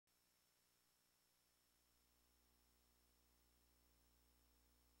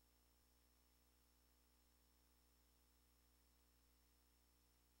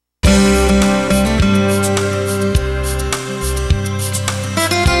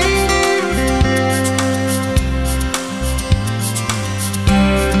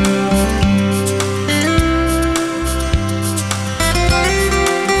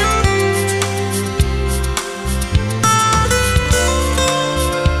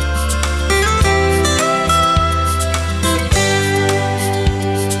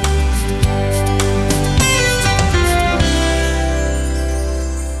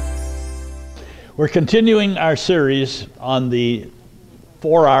We're continuing our series on the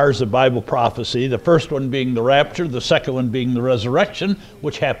 4 R's of Bible prophecy, the first one being the rapture, the second one being the resurrection,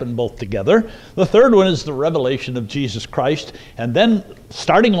 which happen both together. The third one is the revelation of Jesus Christ. And then,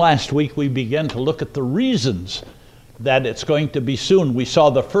 starting last week, we began to look at the reasons that it's going to be soon. We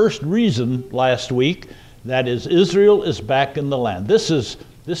saw the first reason last week, that is, Israel is back in the land. This is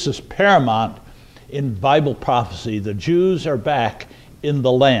paramount in Bible prophecy. The Jews are back in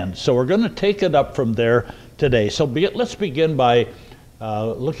the land. So we're going to take it up from there today. So let's begin by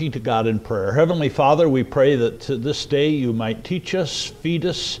looking to God in prayer. Heavenly Father, we pray that to this day you might teach us, feed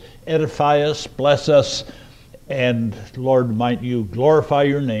us, edify us, bless us, and Lord, might you glorify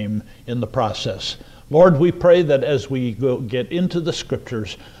your name in the process. Lord, we pray that as we get into the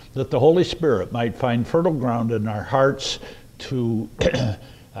scriptures, that the Holy Spirit might find fertile ground in our hearts to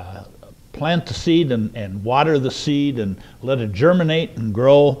plant the seed and water the seed and let it germinate and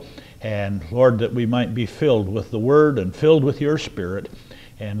grow. And Lord, that we might be filled with the Word and filled with your Spirit.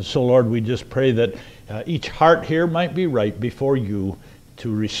 And so, Lord, we just pray that each heart here might be right before you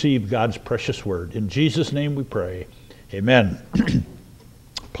to receive God's precious Word. In Jesus' name we pray. Amen.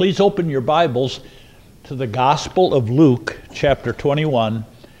 Please open your Bibles to the Gospel of Luke, chapter 21.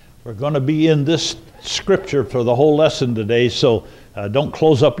 We're going to be in this scripture for the whole lesson today, so don't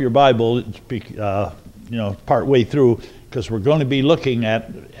close up your Bible, part way through, because we're going to be looking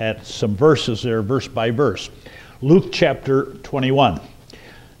at some verses there, verse by verse. Luke chapter 21.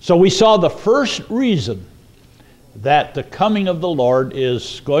 So we saw the first reason that the coming of the Lord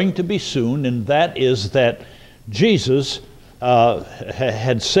is going to be soon, and that is that Jesus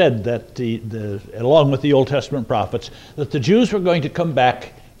had said that along with the Old Testament prophets, that the Jews were going to come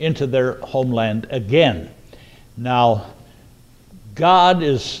back into their homeland again. Now, God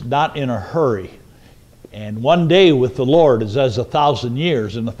is not in a hurry. And one day with the Lord is as 1,000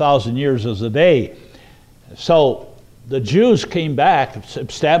 years, and 1,000 years is a day. So the Jews came back,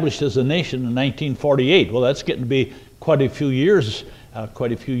 established as a nation in 1948. Well, that's getting to be quite a few years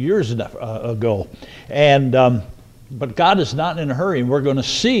ago. And but God is not in a hurry, and we're going to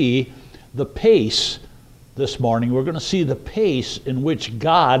see the pace this morning. We're going to see the pace in which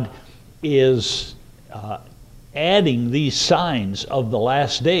God is adding these signs of the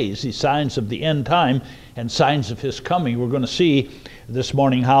last days, these signs of the end time and signs of his coming. We're going to see this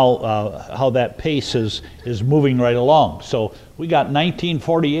morning how that pace is moving right along. So we got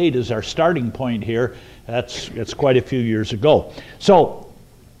 1948 as our starting point here. It's quite a few years ago. So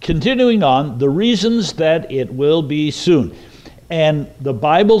continuing on, the reasons that it will be soon. And the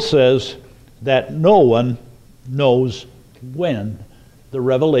Bible says that no one knows when the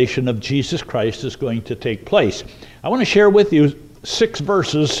revelation of Jesus Christ is going to take place. I want to share with you 6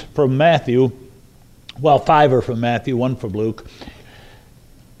 verses from Matthew. Well, 5 are from Matthew, 1 from Luke.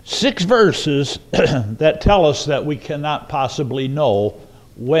 6 verses that tell us that we cannot possibly know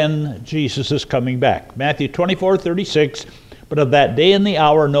when Jesus is coming back. Matthew 24:36, but of that day and the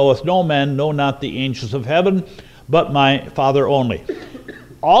hour knoweth no man, no, not the angels of heaven, but my Father only.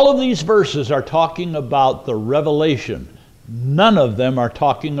 All of these verses are talking about the revelation. None of them are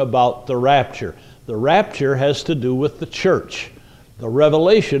talking about the rapture. The rapture has to do with the church. The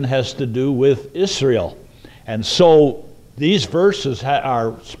revelation has to do with Israel. And so these verses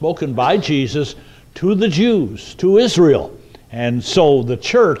are spoken by Jesus to the Jews, to Israel. And so the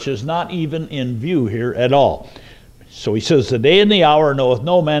church is not even in view here at all. So he says, the day and the hour knoweth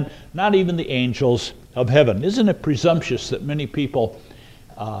no man, not even the angels of heaven. Isn't it presumptuous that many people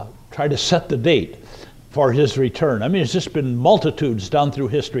try to set the date for his return? I mean, it's just been multitudes down through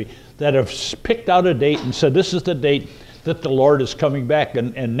history that have picked out a date and said, this is the date that the Lord is coming back.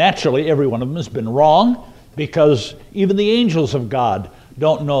 And naturally, every one of them has been wrong, because even the angels of God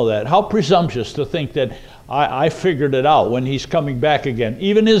don't know that. How presumptuous to think that I figured it out when he's coming back again.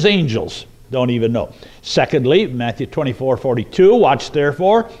 Even his angels don't even know. Secondly, Matthew 24:42, watch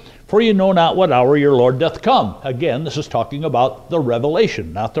therefore, for you know not what hour your Lord doth come. Again, this is talking about the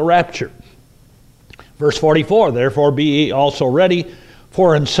revelation, not the rapture. Verse 44, therefore be ye also ready,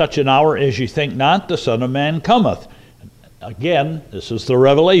 for in such an hour as ye think not, the Son of Man cometh. Again, this is the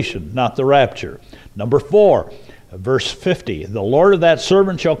revelation, not the rapture. Number 4, verse 50, the Lord of that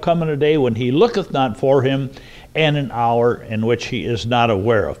servant shall come in a day when he looketh not for him, and an hour in which he is not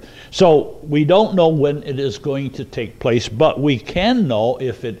aware of. So we don't know when it is going to take place, but we can know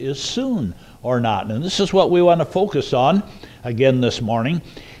if it is soon or not. And this is what we want to focus on again this morning.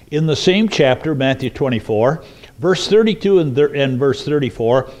 In the same chapter, Matthew 24, verse 32 and verse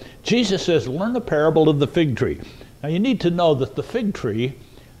 34, Jesus says, learn the parable of the fig tree. Now you need to know that the fig tree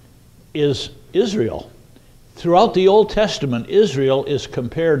is Israel. Throughout the Old Testament, Israel is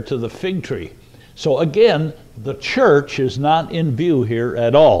compared to the fig tree. So again, the church is not in view here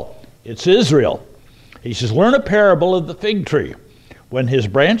at all. It's Israel. He says, learn a parable of the fig tree. When his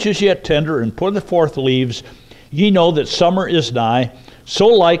branch is yet tender and putteth forth leaves, ye know that summer is nigh. So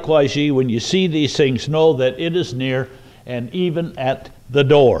likewise ye, when ye see these things, know that it is near and even at the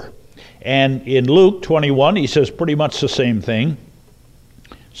door. And in Luke 21, he says pretty much the same thing.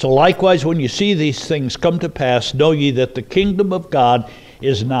 So likewise, when you see these things come to pass, know ye that the kingdom of God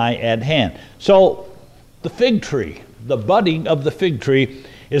is nigh at hand. So the fig tree, the budding of the fig tree,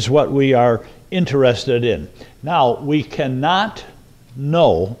 is what we are interested in. Now, we cannot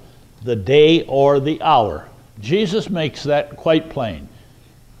know the day or the hour. Jesus makes that quite plain.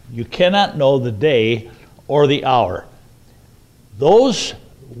 You cannot know the day or the hour. Those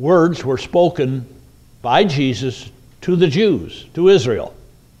words were spoken by Jesus to the Jews, to Israel.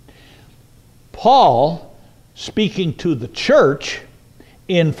 Paul, speaking to the church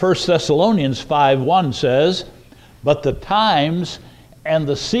in 1 Thessalonians 5:1 says, but the times and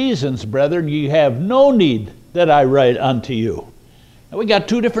the seasons, brethren, ye have no need that I write unto you. Now we got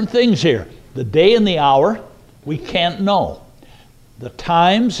two different things here. The day and the hour, we can't know. The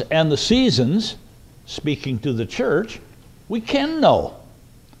times and the seasons, speaking to the church, we can know.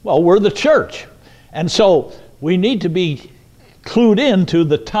 Well, we're the church. And so we need to be clued into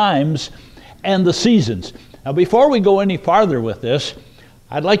the times and the seasons. Now, before we go any farther with this,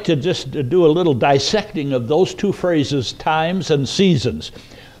 I'd like to just do a little dissecting of those two phrases, times and seasons.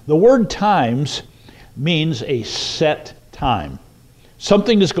 The word times means a set time.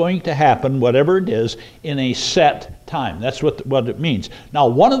 Something is going to happen, whatever it is, in a set time. That's what it means. Now,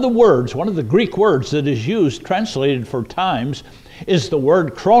 one of the Greek words that is used, translated for times, is the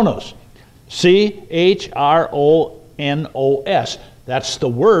word chronos. C-H-R-O-N-O-S. That's the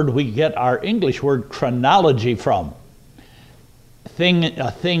word we get our English word chronology from. A thing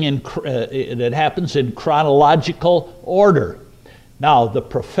that happens in chronological order. Now, the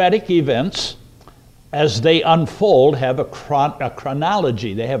prophetic events, as they unfold, have a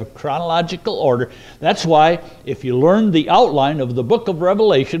chronology. They have a chronological order. That's why, if you learn the outline of the book of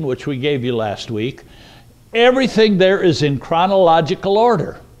Revelation, which we gave you last week, everything there is in chronological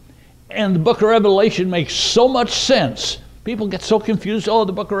order. And the book of Revelation makes so much sense. People get so confused, oh,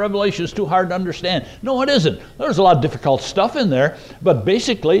 the book of Revelation is too hard to understand. No, it isn't. There's a lot of difficult stuff in there, but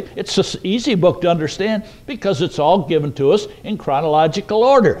basically it's an easy book to understand because it's all given to us in chronological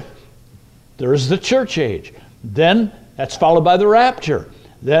order. There's the church age. Then that's followed by the rapture.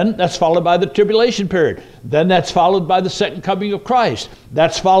 Then that's followed by the tribulation period. Then that's followed by the second coming of Christ.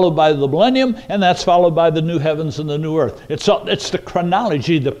 That's followed by the millennium, and that's followed by the new heavens and the new earth. It's the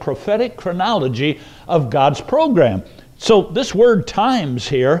chronology, the prophetic chronology of God's program. So this word times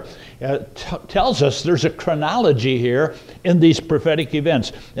here tells us there's a chronology here in these prophetic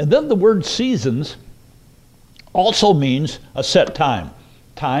events. And then the word seasons also means a set time.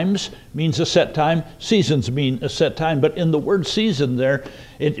 Times means a set time, seasons mean a set time, but in the word season there,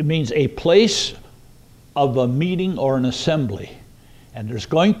 it means a place of a meeting or an assembly. And there's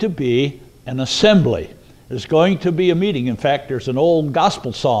going to be an assembly. There's going to be a meeting. In fact, there's an old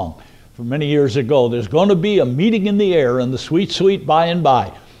gospel song from many years ago. There's going to be a meeting in the air in the sweet, sweet by and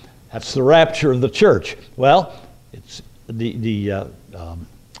by. That's the rapture of the church. Well, it's the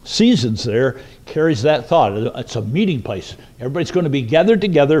seasons there carries that thought. It's a meeting place. Everybody's going to be gathered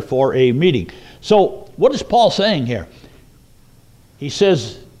together for a meeting. So what is Paul saying here? He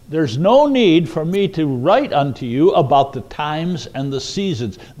says, there's no need for me to write unto you about the times and the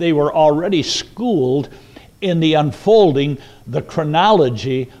seasons. They were already schooled in the unfolding, the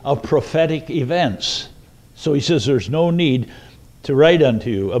chronology of prophetic events. So he says there's no need to write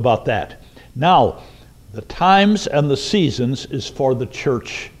unto you about that. Now, the times and the seasons is for the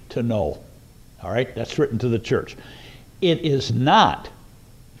church to know. All right, that's written to the church. It is not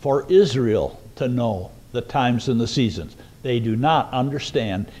for Israel to know the times and the seasons. They do not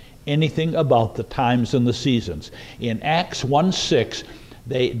understand anything about the times and the seasons. In Acts 1:6,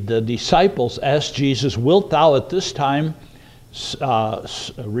 the disciples asked Jesus, wilt thou at this time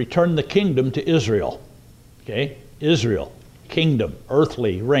return the kingdom to Israel? Okay, Israel. Kingdom,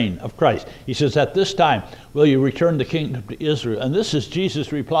 earthly reign of Christ. He says, at this time will you return the kingdom to Israel? And this is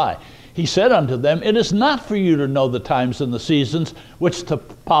Jesus' reply. He said unto them, it is not for you to know the times and the seasons which the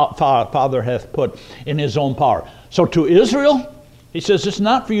Father hath put in his own power. So to Israel, he says, it's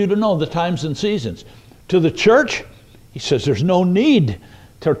not for you to know the times and seasons. To the church, he says, there's no need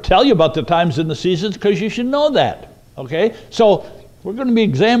to tell you about the times and the seasons because you should know that. Okay? So we're going to be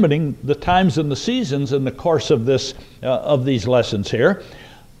examining the times and the seasons in the course of these lessons here.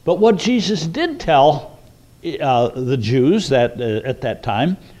 But what Jesus did tell the Jews at that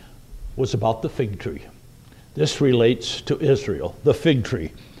time was about the fig tree. This relates to Israel, the fig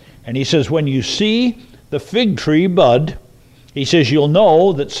tree. And he says, when you see the fig tree bud, he says, you'll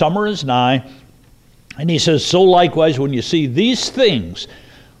know that summer is nigh. And he says, so likewise, when you see these things,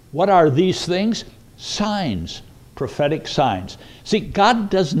 what are these things? Signs, prophetic signs. See, God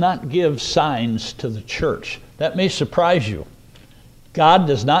does not give signs to the church. That may surprise you. God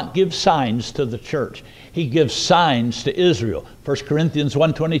does not give signs to the church. He gives signs to Israel. 1 Corinthians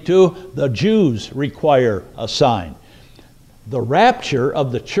 1:22, the Jews require a sign. The rapture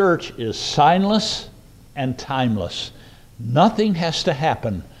of the church is signless and timeless. Nothing has to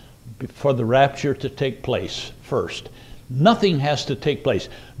happen for the rapture to take place first. Nothing has to take place.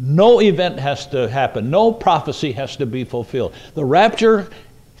 No event has to happen. No prophecy has to be fulfilled. The rapture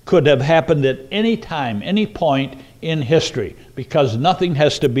could have happened at any time, any point in history, because nothing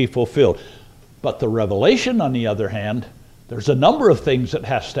has to be fulfilled. But the revelation, on the other hand, there's a number of things that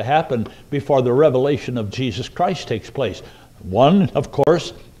has to happen before the revelation of Jesus Christ takes place. One, of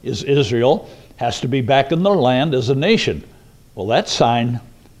course, is Israel has to be back in their land as a nation. Well, that sign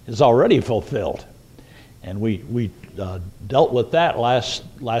is already fulfilled. And we dealt with that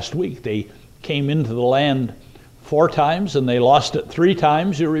last week. They came into the land 4 times and they lost it 3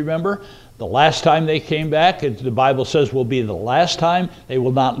 times, you remember? The last time they came back, the Bible says, will be the last time. They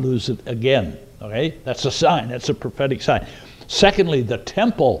will not lose it again. Okay? That's a sign. That's a prophetic sign. Secondly, the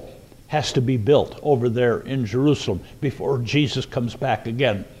temple has to be built over there in Jerusalem before Jesus comes back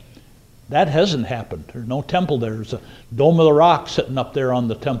again. That hasn't happened. There's no temple there. There's a Dome of the Rock sitting up there on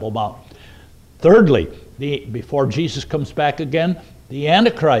the Temple Mount. Thirdly, before Jesus comes back again, the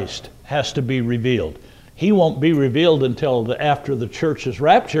Antichrist has to be revealed. He won't be revealed until after the church is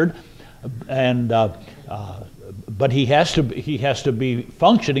raptured, but he has to be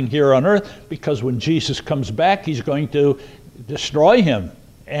functioning here on earth, because when Jesus comes back, he's going to destroy him,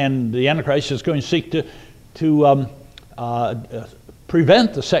 and the Antichrist is going to seek to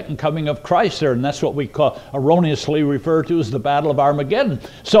prevent the second coming of Christ there, and that's what we erroneously refer to as the Battle of Armageddon.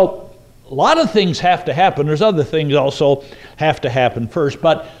 So a lot of things have to happen. There's other things also have to happen first,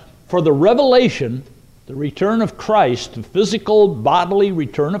 but for the revelation, the return of Christ, the physical, bodily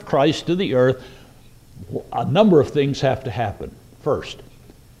return of Christ to the earth, a number of things have to happen first.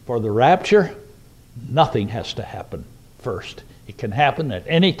 For the rapture, nothing has to happen first. It can happen at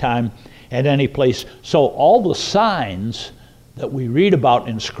any time, at any place. So all the signs that we read about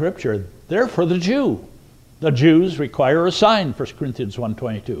in Scripture, they're for the Jew. The Jews require a sign, 1 Corinthians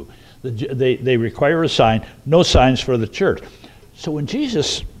 1:22. They require a sign, no signs for the church. So when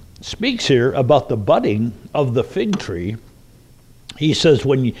Jesus speaks here about the budding of the fig tree, he says,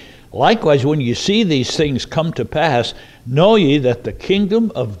 likewise, when you see these things come to pass, know ye that the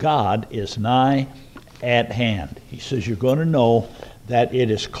kingdom of God is nigh at hand. He says you're going to know that it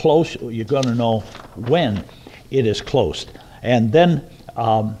is close. You're going to know when it is close. And then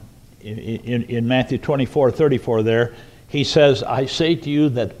in Matthew 24:34 there, he says, I say to you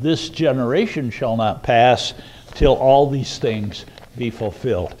that this generation shall not pass till all these things be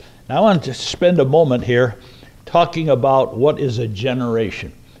fulfilled. Now I want to spend a moment here talking about what is a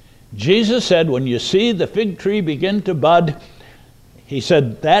generation. Jesus said, when you see the fig tree begin to bud, he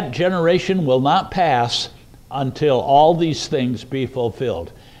said that generation will not pass until all these things be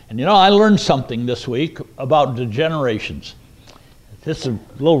fulfilled. And you know, I learned something this week about the generations. It's a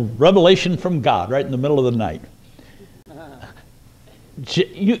little revelation from God right in the middle of the night.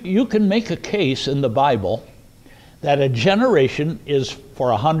 You can make a case in the Bible that a generation is for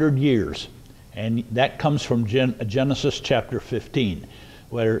 100 years. And that comes from Genesis chapter 15,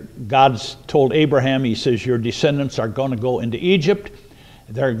 where God's told Abraham, he says, your descendants are going to go into Egypt.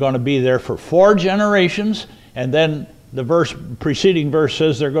 They're going to be there for 4 generations. And then the preceding verse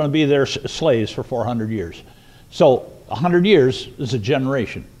says they're going to be their slaves for 400 years. So 100 years is a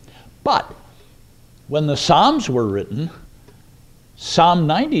generation. But when the Psalms were written, Psalm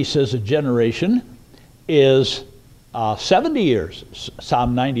 90 says a generation is 70 years.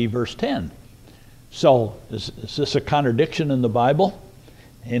 Psalm 90 verse 10. So is this a contradiction in the Bible?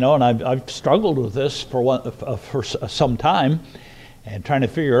 You know, and I've struggled with this for some time, and trying to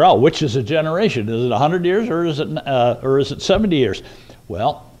figure out which is a generation. Is it 100 years or is it 70 years?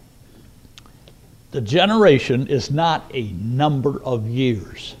 Well, the generation is not a number of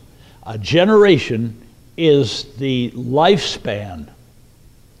years. A generation is the lifespan,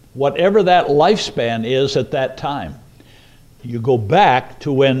 whatever that lifespan is at that time. You go back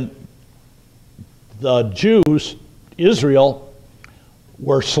to when the Jews, Israel,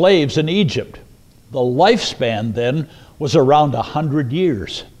 were slaves in Egypt. The lifespan then was around 100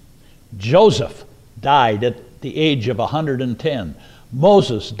 years. Joseph died at the age of 110.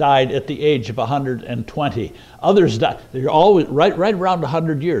 Moses died at the age of 120. Others died. They're always right around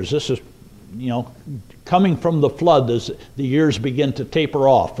 100 years. This is, coming from the flood, as the years begin to taper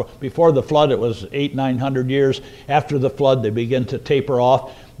off. Before the flood, it was 800-900 years. After the flood, they begin to taper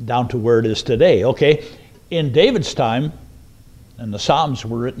off down to where it is today. Okay, in David's time, and the Psalms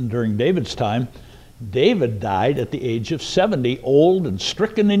were written during David's time, David died at the age of 70, old and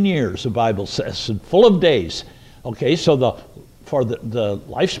stricken in years, the Bible says, and full of days. Okay, so the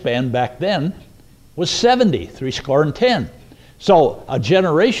lifespan back then was 70, 70. So a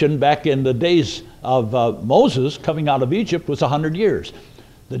generation back in the days of Moses coming out of Egypt was 100 years.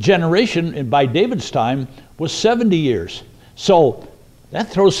 The generation by David's time was 70 years. So that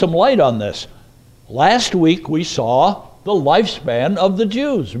throws some light on this. Last week we saw the lifespan of the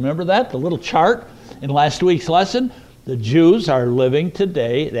Jews. Remember that? The little chart in last week's lesson? The Jews are living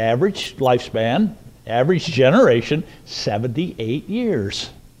today, the average lifespan, average generation, 78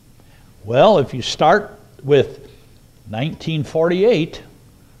 years. Well, if you start with 1948,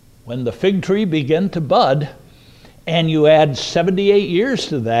 when the fig tree began to bud, and you add 78 years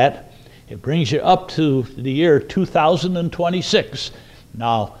to that, it brings you up to the year 2026.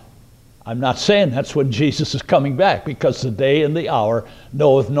 Now, I'm not saying that's when Jesus is coming back, because the day and the hour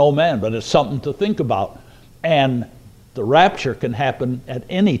knoweth no man, but it's something to think about. And the rapture can happen at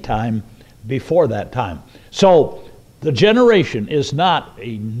any time before that time. So the generation is not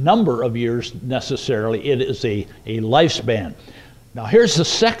a number of years necessarily, it is a lifespan. Now here's the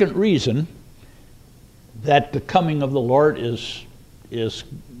second reason that the coming of the Lord is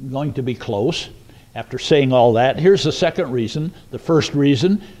going to be close. After saying all that, here's the second reason. The first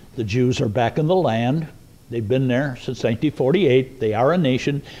reason, the Jews are back in the land. They've been there since 1948. They are a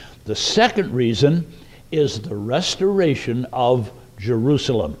nation. The second reason is the restoration of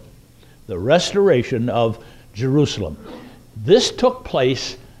Jerusalem. The restoration of Jerusalem. This took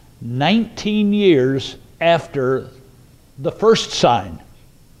place 19 years after the first sign,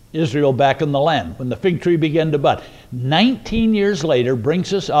 Israel back in the land, when the fig tree began to bud. 19 years later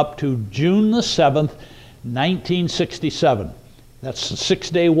brings us up to June the 7th, 1967. That's the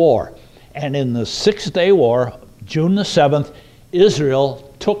Six-Day War. And in the Six-Day War, June the 7th,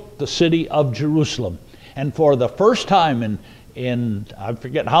 Israel took the city of Jerusalem. And for the first time in I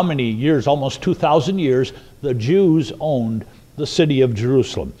forget how many years, almost 2,000 years, the Jews owned the city of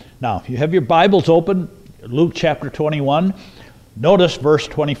Jerusalem. Now, if you have your Bibles open, Luke chapter 21, notice verse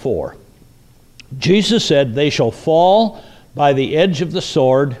 24. Jesus said, "They shall fall by the edge of the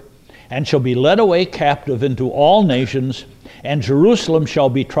sword, and shall be led away captive into all nations, and Jerusalem shall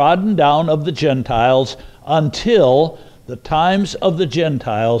be trodden down of the Gentiles until the times of the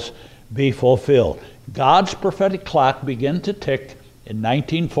Gentiles be fulfilled." God's prophetic clock began to tick in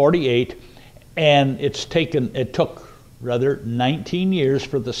 1948, and it took 19 years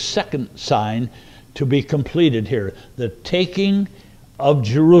for the second sign to be completed here. The taking of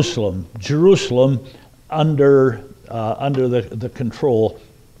Jerusalem under the control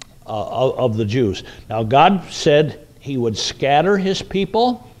of the Jews. Now God said he would scatter his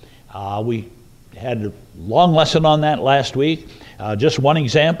people. We had a long lesson on that last week. Just one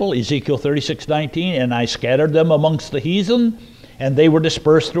example, Ezekiel 36:19, "And I scattered them amongst the heathen, and they were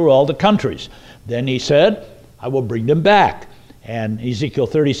dispersed through all the countries." Then he said, "I will bring them back." And Ezekiel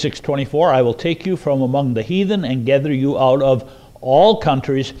 36:24, "I will take you from among the heathen and gather you out of all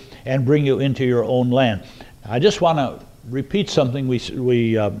countries and bring you into your own land." I just want to repeat something we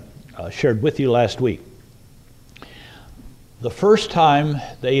shared with you last week. The first time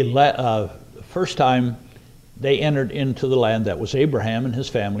they entered into the land, that was Abraham and his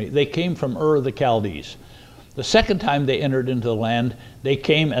family, they came from Ur of the Chaldees. The second time they entered into the land, they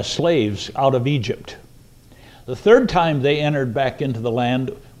came as slaves out of Egypt. The third time they entered back into the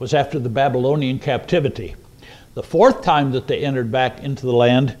land was after the Babylonian captivity. The fourth time that they entered back into the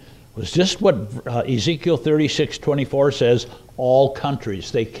land was just what Ezekiel 36:24 says, all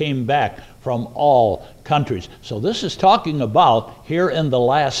countries. They came back from all countries. So this is talking about here in the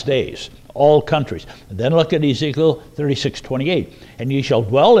last days, all countries. And then look at Ezekiel 36:28. "And ye shall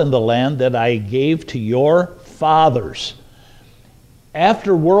dwell in the land that I gave to your fathers."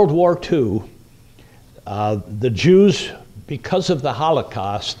 After World War II, the Jews, because of the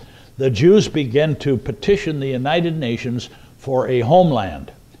Holocaust, the Jews began to petition the United Nations for a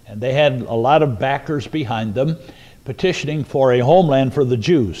homeland. And they had a lot of backers behind them petitioning for a homeland for the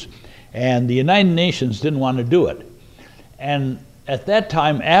Jews. And the United Nations didn't want to do it. And at that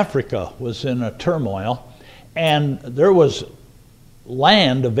time, Africa was in a turmoil, and there was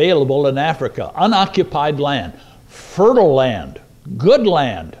land available in Africa, unoccupied land, fertile land, good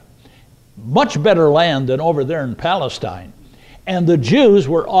land, much better land than over there in Palestine. And the Jews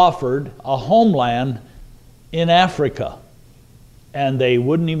were offered a homeland in Africa. And they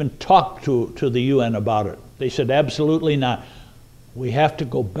wouldn't even talk to the UN about it. They said, absolutely not. We have to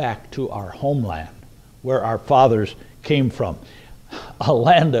go back to our homeland, where our fathers came from. A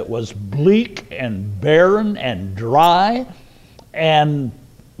land that was bleak and barren and dry and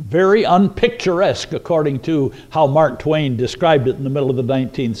very unpicturesque, according to how Mark Twain described it in the middle of the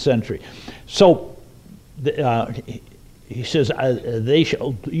 19th century. So he says,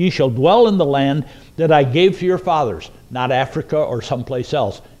 ye shall dwell in the land that I gave to your fathers, not Africa or someplace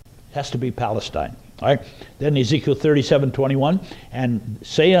else. It has to be Palestine. All right. Then Ezekiel 37:21, and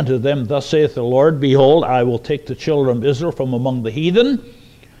say unto them, thus saith the Lord, behold, I will take the children of Israel from among the heathen,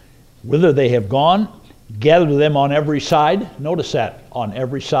 whither they have gone, gather them on every side. Notice that, on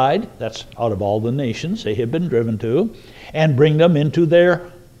every side. That's out of all the nations they have been driven to, and bring them into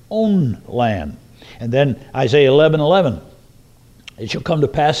their own land. And then Isaiah 11:11. It shall come to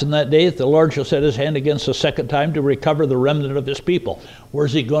pass in that day that the Lord shall set his hand against the second time to recover the remnant of his people.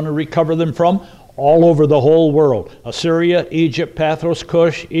 Where's he going to recover them from? All over the whole world. Assyria, Egypt, Pathros,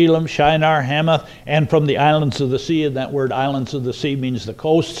 Cush, Elam, Shinar, Hamath, and from the islands of the sea. And that word islands of the sea means the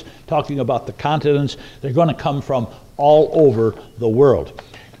coasts, talking about the continents. They're going to come from all over the world.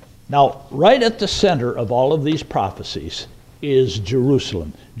 Now, right at the center of all of these prophecies is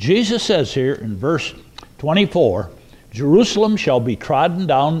Jerusalem. Jesus says here in verse 24, Jerusalem shall be trodden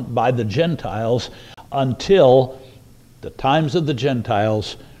down by the Gentiles until the times of the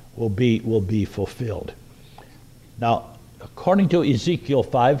Gentiles will be fulfilled. Now, according to Ezekiel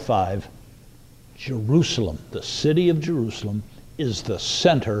 5:5, Jerusalem, the city of Jerusalem, is the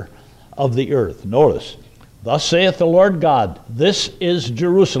center of the earth. Notice, thus saith the Lord God, this is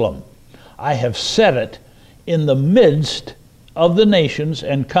Jerusalem. I have set it in the midst of the nations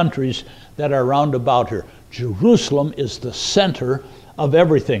and countries that are round about her. Jerusalem is the center of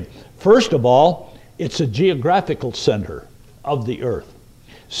everything. First of all, it's a geographical center of the earth.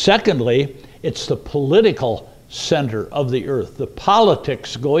 Secondly, it's the political center of the earth. The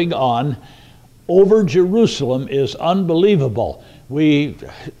politics going on over Jerusalem is unbelievable.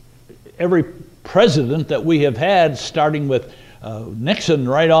 Every president that we have had, starting with Nixon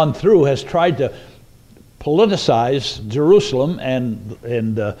right on through, has tried to politicize Jerusalem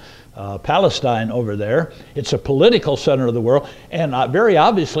and Palestine over there. It's a political center of the world, and very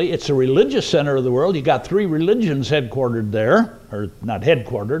obviously it's a religious center of the world. You got 3 religions headquartered there, or not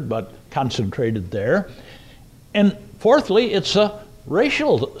headquartered, but concentrated there. And fourthly, it's a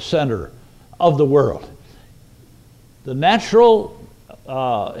racial center of the world. The natural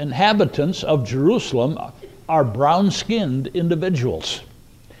inhabitants of Jerusalem are brown-skinned individuals.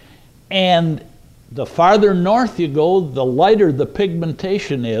 And the farther north you go, the lighter the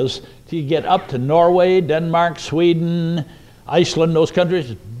pigmentation is, till you get up to Norway, Denmark, Sweden, Iceland, those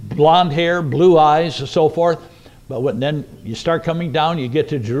countries, blonde hair, blue eyes, and so forth. But then you start coming down, you get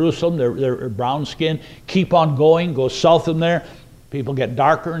to Jerusalem, they're brown skin. Keep on going, go south from there. People get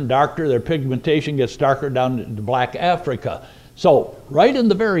darker and darker, their pigmentation gets darker down to black Africa. So right in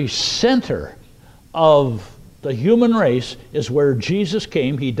the very center of the human race is where Jesus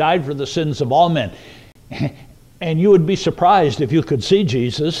came. He died for the sins of all men. And you would be surprised if you could see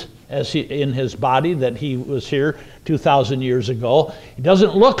Jesus as in his body, that he was here 2,000 years ago. He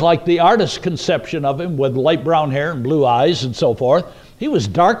doesn't look like the artist's conception of him with light brown hair and blue eyes and so forth. He was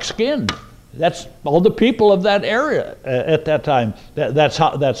dark-skinned. That's all the people of that area at that time. That's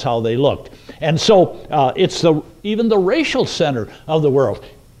how they looked. And so it's even the racial center of the world.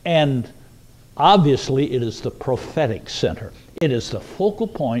 And obviously, it is the prophetic center. It is the focal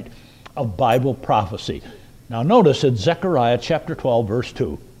point of Bible prophecy. Now notice in Zechariah chapter 12, verse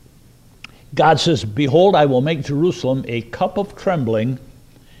 2, God says, behold, I will make Jerusalem a cup of trembling,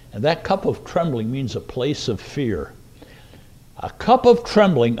 and that cup of trembling means a place of fear. A cup of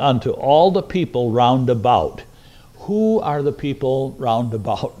trembling unto all the people round about. Who are the people round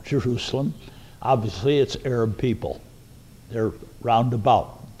about Jerusalem? Obviously, it's Arab people. They're round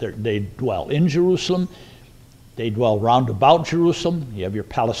about. They dwell in Jerusalem. They dwell round about Jerusalem. You have your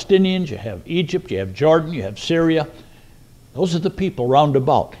Palestinians, you have Egypt, you have Jordan, you have Syria. Those are the people round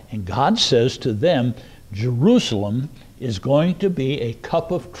about. And God says to them, Jerusalem is going to be a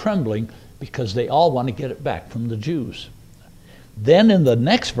cup of trembling because they all want to get it back from the Jews. Then in the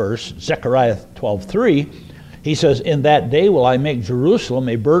next verse, Zechariah 12:3, he says, in that day will I make Jerusalem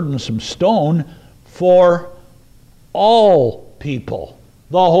a burdensome stone for all people,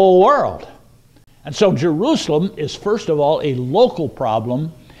 the whole world. And so Jerusalem is first of all a local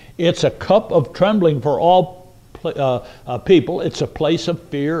problem. It's a cup of trembling for all people. It's a place of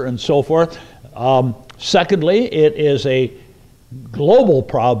fear and so forth. Secondly, it is a global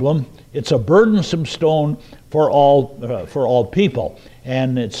problem. It's a burdensome stone for all people.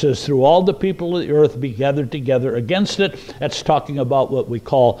 And it says, through all the people of the earth be gathered together against it. That's talking about what we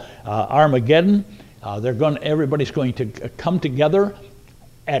call Armageddon. Everybody's going to come together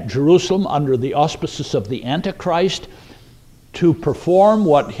at Jerusalem under the auspices of the Antichrist to perform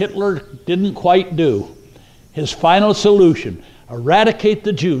what Hitler didn't quite do. His final solution: eradicate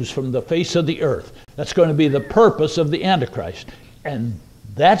the Jews from the face of the earth. That's going to be the purpose of the Antichrist. And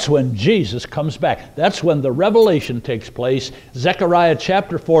that's when Jesus comes back. That's when the revelation takes place. Zechariah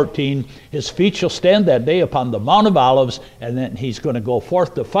chapter 14, his feet shall stand that day upon the Mount of Olives, and then he's going to go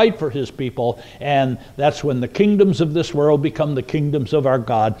forth to fight for his people, and that's when the kingdoms of this world become the kingdoms of our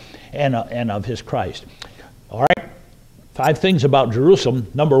God and of his Christ. All right, 5 things about Jerusalem.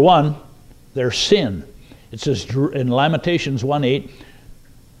 Number 1, their sin. It says in Lamentations 1:8,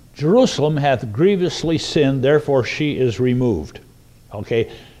 Jerusalem hath grievously sinned, therefore she is removed.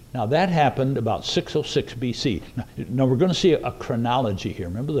 Okay, now that happened about 606 BC. Now we're going to see a chronology here.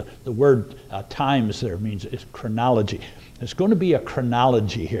 Remember the word times there means it's chronology. There's going to be a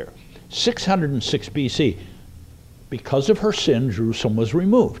chronology here. 606 BC, because of her sin, Jerusalem was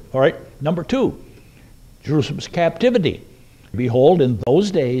removed. All right, number 2, Jerusalem's captivity. Behold, in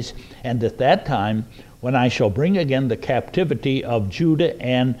those days and at that time, when I shall bring again the captivity of Judah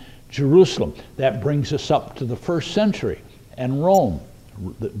and Jerusalem. That brings us up to the 1st century. And Rome,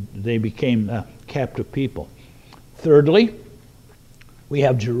 they became captive people. Thirdly, we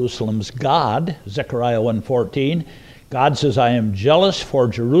have Jerusalem's God, Zechariah 1:14. God says, I am jealous for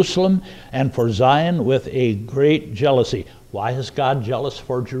Jerusalem and for Zion with a great jealousy. Why is God jealous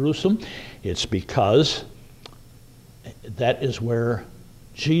for Jerusalem? It's because that is where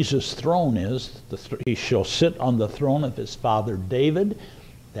Jesus' throne is. He shall sit on the throne of his father David.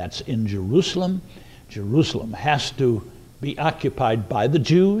 That's in Jerusalem. Jerusalem has to be occupied by the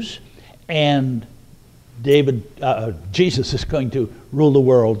Jews, and Jesus is going to rule the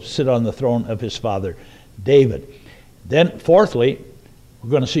world, sit on the throne of his father David. Then fourthly, we're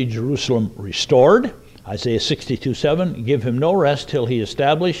going to see Jerusalem restored. Isaiah 62:7, give him no rest till he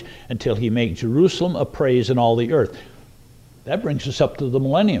establish, until he make Jerusalem a praise in all the earth. That brings us up to the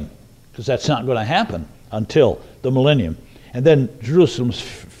millennium, because that's not going to happen until the millennium. And then Jerusalem's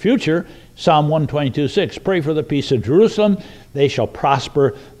future, Psalm 122:6, pray for the peace of Jerusalem, they shall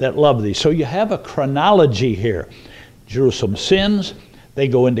prosper that love thee. So you have a chronology here. Jerusalem sins, they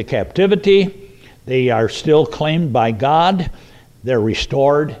go into captivity, they are still claimed by God, they're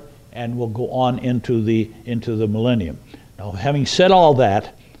restored, and will go on into the millennium. Now, having said all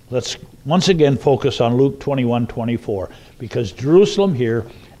that, let's once again focus on Luke 21:24, because Jerusalem here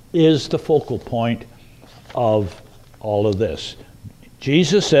is the focal point of all of this.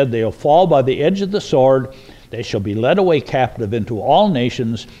 Jesus said, they'll fall by the edge of the sword, they shall be led away captive into all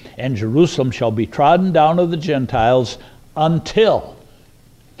nations, and Jerusalem shall be trodden down of the Gentiles until,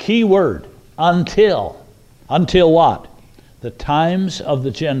 key word, until what? The times of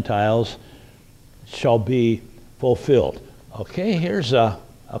the Gentiles shall be fulfilled. Okay, here's a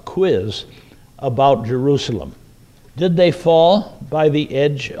quiz about Jerusalem. Did they fall by the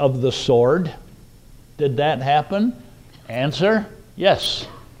edge of the sword? Did that happen? Answer, yes,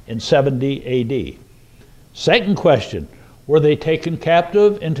 in 70 AD. Second question, were they taken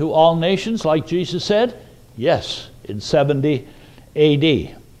captive into all nations like Jesus said? Yes, in 70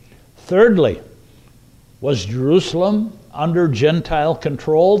 AD. Thirdly, was Jerusalem under Gentile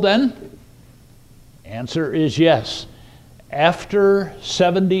control then? Answer is yes. After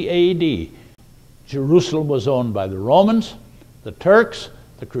 70 AD, Jerusalem was owned by the Romans, the Turks,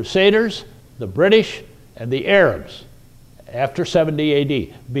 the Crusaders, the British, and the Arabs. After 70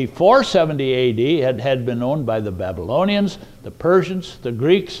 AD. Before 70 AD, it had been owned by the Babylonians, the Persians, the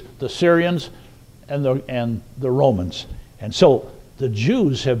Greeks, the Syrians, and the Romans. And so the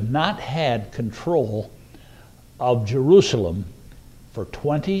Jews have not had control of Jerusalem for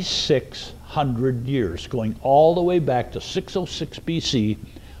 2,600 years, going all the way back to 606 BC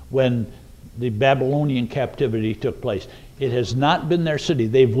when the Babylonian captivity took place. It has not been their city.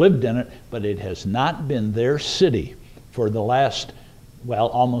 They've lived in it, but it has not been their city for the last, well,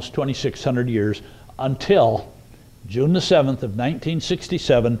 almost 2,600 years, until June the 7th of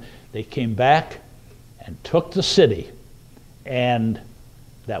 1967, they came back and took the city. And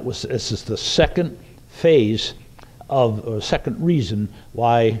this is the second phase or second reason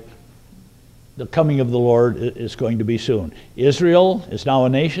why the coming of the Lord is going to be soon. Israel is now a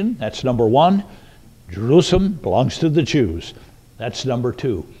nation, that's number 1. Jerusalem belongs to the Jews, that's number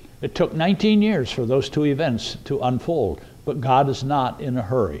 2. It took 19 years for those two events to unfold, but God is not in a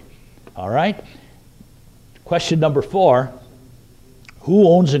hurry. All right? Question number 4, Who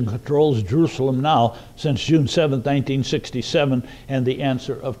owns and controls Jerusalem now since June 7th, 1967? And the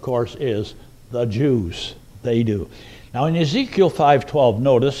answer, of course, is the Jews. They do. Now in Ezekiel 5:12,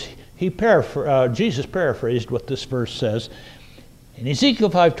 notice Jesus paraphrased what this verse says. In Ezekiel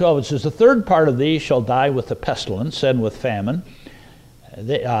 5:12 it says, "The third part of thee shall die with the pestilence and with famine.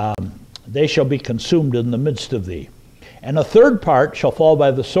 They shall be consumed in the midst of thee. And a third part shall fall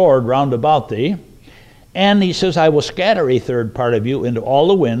by the sword round about thee. And he says, I will scatter a third part of you into all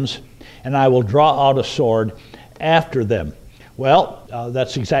the winds, and I will draw out a sword after them." Well,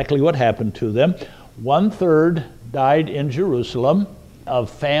 that's exactly what happened to them. 1/3 died in Jerusalem of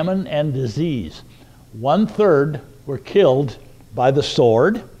famine and disease. 1/3 were killed by the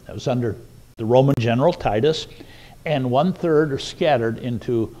sword. That was under the Roman general Titus. And 1/3 are scattered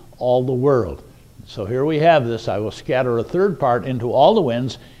into all the world. So here we have this. I will scatter a third part into all the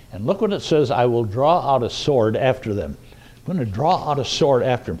winds. And look what it says, I will draw out a sword after them. I'm going to draw out a sword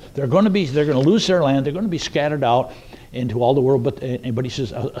after them. They're going to lose their land. They're going to be scattered out into all the world. But he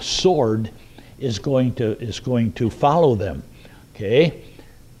says a sword is going to follow them. Okay.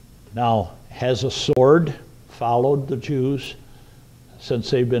 Now, has a sword followed the Jews since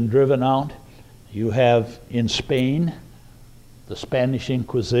they've been driven out? You have in Spain the Spanish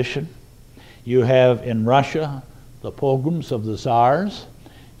Inquisition. You have in Russia the pogroms of the Tsars.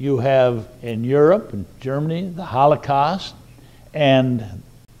 You have in Europe and Germany the Holocaust. And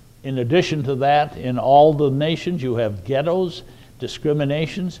in addition to that, in all the nations you have ghettos,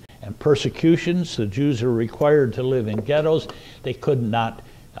 discriminations, and persecutions. The Jews are required to live in ghettos. They could not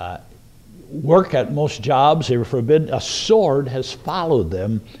work at most jobs. They were forbidden. A sword has followed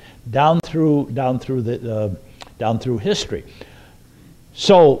them down through history.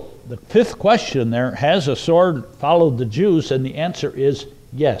 So the fifth question there, has a sword followed the Jews? And the answer is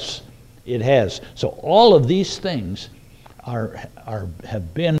yes, it has. So all of these things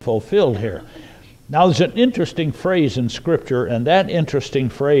have been fulfilled here. Now there's an interesting phrase in Scripture, and that interesting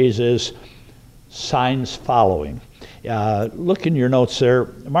phrase is signs following. Look in your notes there.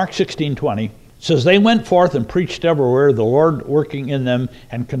 Mark 16:20 says, "They went forth and preached everywhere, the Lord working in them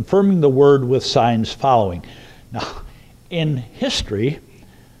and confirming the word with signs following." Now, in history,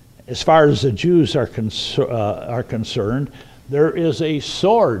 as far as the Jews are concerned, there is a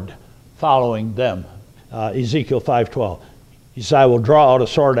sword following them. Ezekiel 5:12. He said, "I will draw out a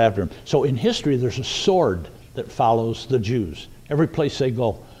sword after him." So in history, there's a sword that follows the Jews. Every place they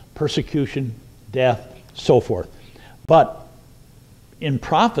go, persecution, death, so forth. But in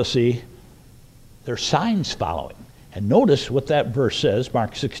prophecy, there's signs following. And notice what that verse says,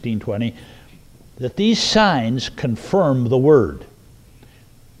 Mark 16:20, that these signs confirm the word.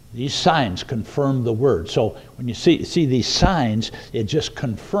 These signs confirm the word. So when you see these signs, it just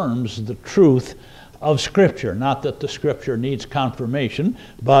confirms the truth of Scripture. Not that the Scripture needs confirmation,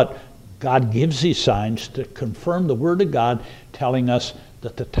 but God gives these signs to confirm the Word of God, telling us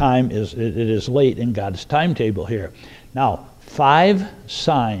that it is late in God's timetable here. Now, 5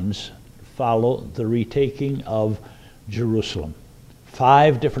 signs follow the retaking of Jerusalem.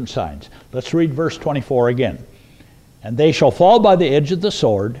 5 different signs. Let's read verse 24 again. "And they shall fall by the edge of the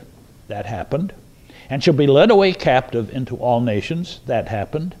sword," that happened, "and shall be led away captive into all nations," that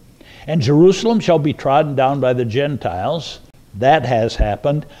happened, "and Jerusalem shall be trodden down by the Gentiles," that has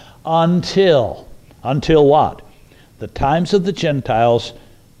happened, until what? "The times of the Gentiles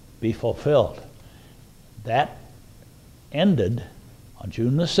be fulfilled." That ended on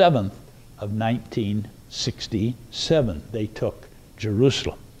June the 7th of 1967. They took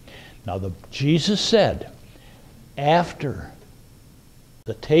Jerusalem. Now Jesus said, after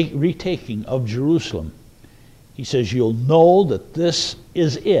the retaking of Jerusalem, he says, you'll know that this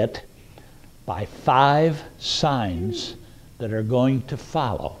is it by 5 signs that are going to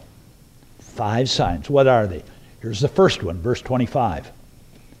follow. 5 signs. What are they? Here's the first one, verse 25.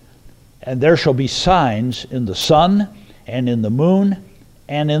 "And there shall be signs in the sun and in the moon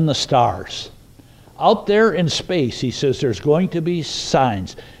and in the stars." Out there in space, he says there's going to be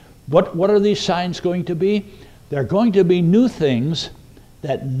signs. What are these signs going to be? They're going to be new things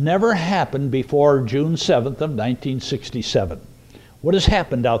that never happened before June 7th of 1967. What has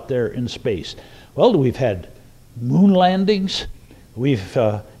happened out there in space? Well, we've had moon landings. We've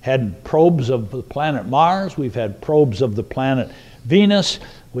had probes of the planet Mars. We've had probes of the planet Venus.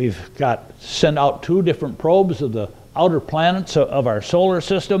 We've sent out 2 different probes of the outer planets of our solar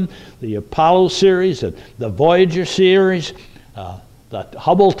system, the Apollo series, the Voyager series, the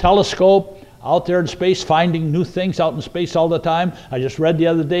Hubble telescope, out there in space, finding new things out in space all the time. I just read the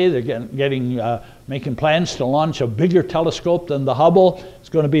other day they're making plans to launch a bigger telescope than the Hubble. It's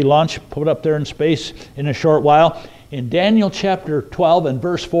going to be launched, put up there in space in a short while. In Daniel chapter 12 and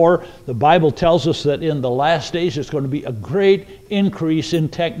verse 4, the Bible tells us that in the last days there's going to be a great increase in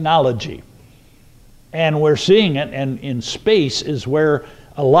technology. And we're seeing it, and in space is where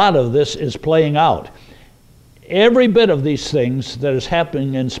a lot of this is playing out. Every bit of these things that is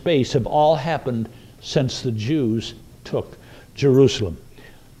happening in space have all happened since the Jews took Jerusalem.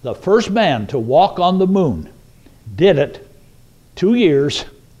 The first man to walk on the moon did it 2 years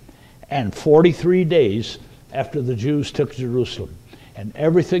and 43 days after the Jews took Jerusalem. And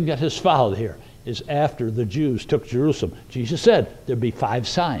everything that has followed here is after the Jews took Jerusalem. Jesus said there'd be 5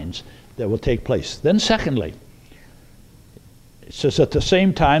 signs that will take place. Then secondly, it says at the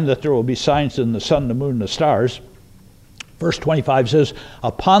same time that there will be signs in the sun, the moon, and the stars. Verse 25 says,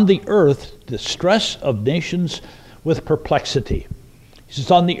 upon the earth, distress of nations with perplexity. He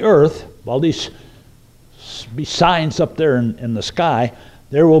says on the earth, while these be signs up there in the sky,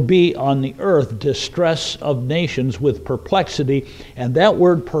 there will be on the earth distress of nations with perplexity. And that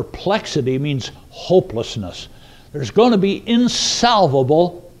word perplexity means hopelessness. There's going to be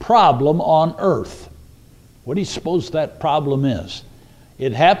insolvable problem on earth. What do you suppose that problem is?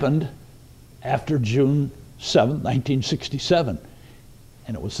 It happened after June 7, 1967.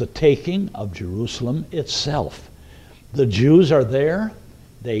 And it was the taking of Jerusalem itself. The Jews are there.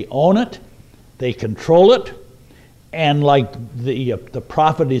 They own it. They control it. And like the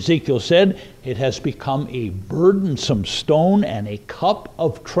prophet Ezekiel said, it has become a burdensome stone and a cup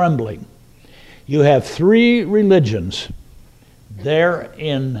of trembling. You have 3 religions there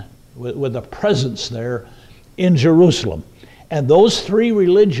with a presence there in Jerusalem. And those 3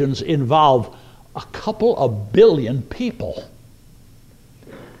 religions involve a couple of billion people.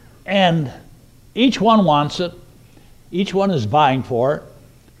 And each one wants it. Each one is vying for it.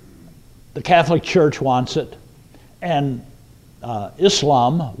 The Catholic Church wants it. And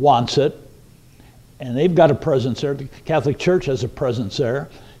Islam wants it. And they've got a presence there. The Catholic Church has a presence there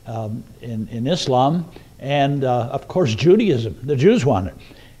in Islam. And of course Judaism. The Jews want it.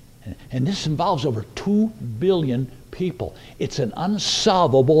 And this involves over 2 billion people. It's an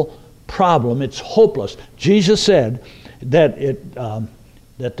unsolvable problem. It's hopeless. Jesus said that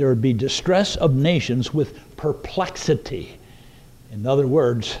that there would be distress of nations with perplexity. In other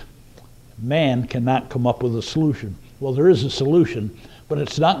words, man cannot come up with a solution. Well, there is a solution, but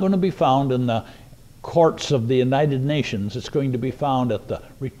it's not going to be found in the courts of the United Nations. It's going to be found at the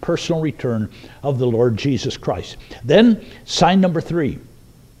personal return of the Lord Jesus Christ. Then, sign number 3.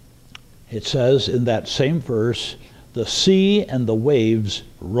 It says in that same verse, the sea and the waves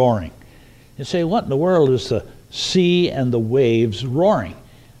roaring. You say, what in the world is the sea and the waves roaring?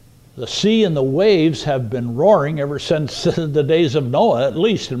 The sea and the waves have been roaring ever since the days of Noah, at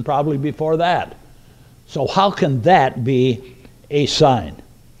least, and probably before that. So how can that be a sign?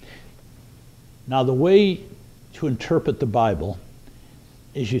 Now, the way to interpret the Bible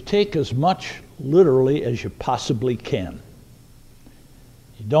is you take as much literally as you possibly can.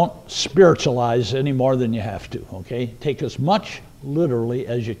 You don't spiritualize any more than you have to, okay? Take as much literally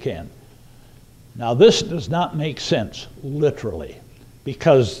as you can. Now, this does not make sense literally,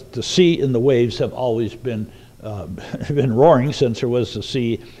 because the sea and the waves have always been roaring since there was the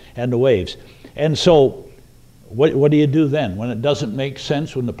sea and the waves. And so, what do you do then? When it doesn't make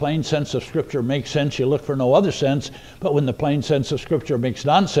sense, when the plain sense of Scripture makes sense, you look for no other sense. But when the plain sense of Scripture makes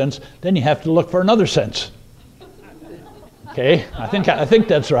nonsense, then you have to look for another sense. Okay, I think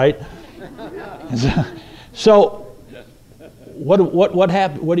that's right. So, what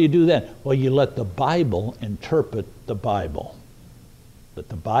happens? What do you do then? Well, you let the Bible interpret the Bible. Let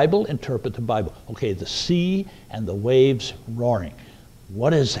the Bible interpret the Bible. Okay, the sea and the waves roaring.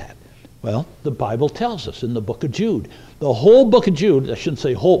 What is that? Well, the Bible tells us in the book of Jude. The whole book of Jude, I shouldn't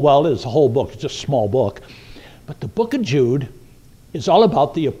say whole, well, it is a whole book, it's just a small book. But the book of Jude is all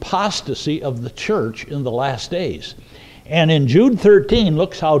about the apostasy of the church in the last days. And in Jude 13,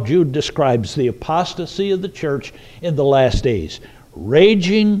 look how Jude describes the apostasy of the church in the last days.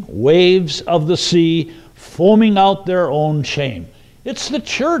 Raging waves of the sea, foaming out their own shame. It's the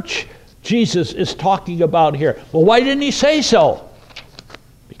church Jesus is talking about here. Well, why didn't he say so?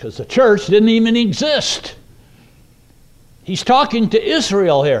 Because the church didn't even exist. He's talking to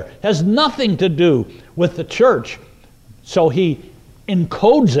Israel here. It has nothing to do with the church. So he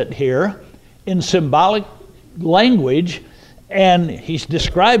encodes it here in symbolic language, and he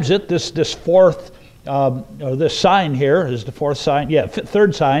describes it, this fourth, or this sign here is the fourth sign,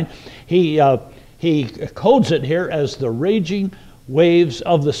 third sign. He codes it here as the raging waves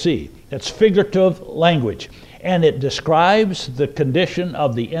of the sea. It's figurative language. And it describes the condition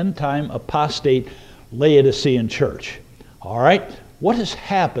of the end-time apostate Laodicean church. All right? What has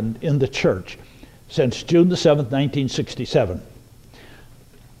happened in the church since June the 7th, 1967.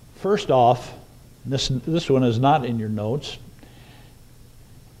 First off, this one is not in your notes.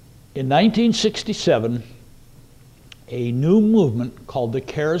 In 1967, a new movement called the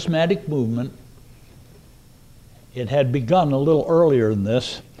Charismatic Movement, it had begun a little earlier than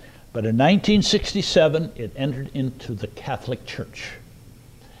this, but in 1967 it entered into the Catholic Church.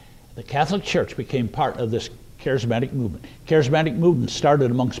 The Catholic Church became part of this Charismatic Movement. Charismatic movement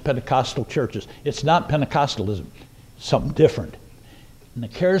started amongst Pentecostal churches. It's not Pentecostalism, it's something different. In the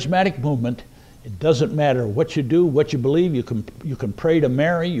Charismatic Movement, it doesn't matter what you do, what you believe. You can pray to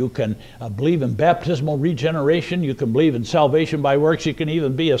Mary. You can believe in baptismal regeneration. You can believe in salvation by works. You can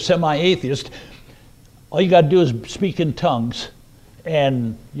even be a semi-atheist. All you got to do is speak in tongues,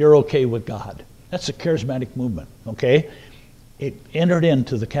 and you're okay with God. That's the Charismatic Movement, okay? It entered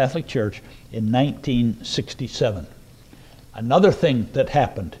into the Catholic Church in 1967. Another thing that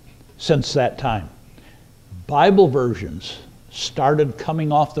happened since that time, Bible versions started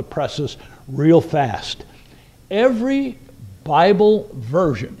coming off the presses real fast. Every Bible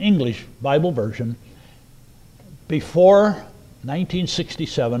version, English Bible version, before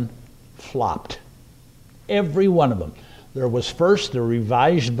 1967 flopped. Every one of them. There was first the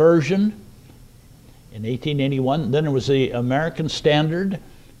Revised Version in 1881, then there was the American Standard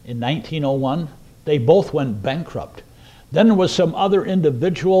in 1901. They both went bankrupt. Then there was some other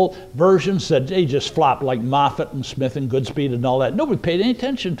individual versions that they just flopped, like Moffat and Smith and Goodspeed and all that. Nobody paid any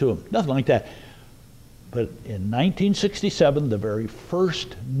attention to them, nothing like that. But in 1967, the very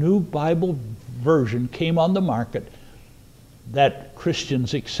first new Bible version came on the market that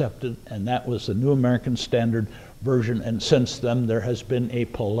Christians accepted, and that was the New American Standard Version. And since then, there has been a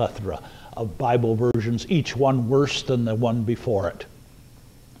plethora of Bible versions, each one worse than the one before it.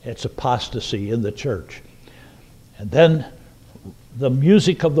 It's apostasy in the church. And then the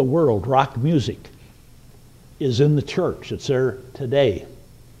music of the world, rock music, is in the church. It's there today.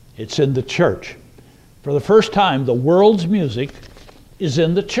 It's in the church. For the first time, the world's music is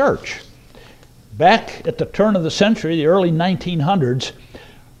in the church. Back at the turn of the century, the early 1900s,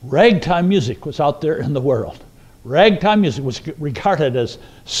 ragtime music was out there in the world. Ragtime music was regarded as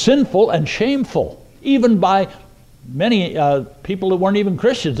sinful and shameful, even by many people that weren't even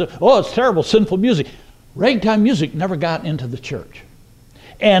Christians. Oh, it's terrible, sinful music. Ragtime music never got into the church.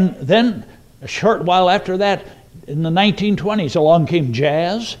 And then a short while after that, in the 1920s, along came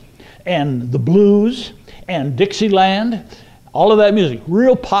jazz and the blues and Dixieland, all of that music,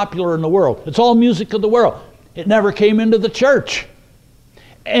 real popular in the world. It's all music of the world. It never came into the church.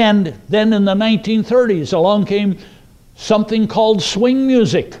 And then in the 1930s, along came something called swing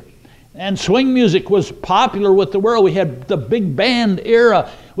music. And swing music was popular with the world. We had the big band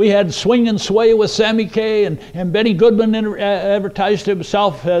era. We had Swing and Sway with Sammy Kaye, and Benny Goodman advertised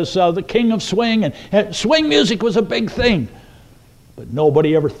himself as the king of swing. And swing music was a big thing. But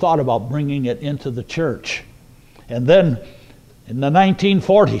nobody ever thought about bringing it into the church. And then in the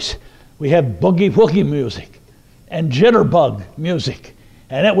 1940s, we had boogie-woogie music and jitterbug music.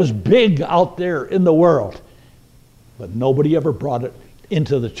 And it was big out there in the world. But nobody ever brought it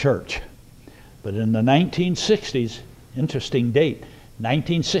into the church. But in the 1960s, interesting date,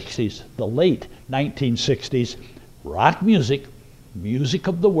 1960s, the late 1960s, rock music, music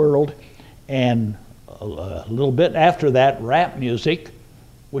of the world, and a little bit after that, rap music,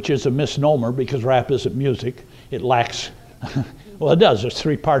 which is a misnomer because rap isn't music. It lacks, well, it does. There's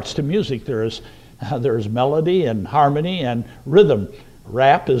three parts to music. There is melody and harmony and rhythm.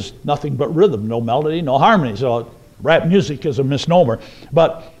 Rap is nothing but rhythm, no melody, no harmony. So rap music is a misnomer.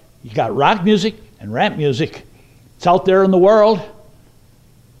 But you got rock music and rap music. It's out there in the world.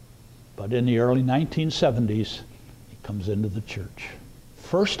 But in the early 1970s, it comes into the church.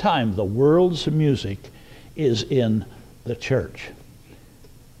 First time the world's music is in the church.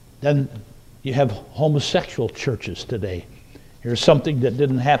 Then you have homosexual churches today. Here's something that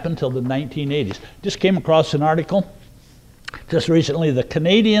didn't happen till the 1980s. Just came across an article just recently. The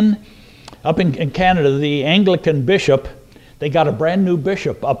Canadian, up in Canada, the Anglican bishop, they got a brand new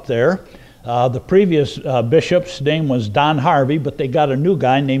bishop up there. The previous bishop's name was Don Harvey, but they got a new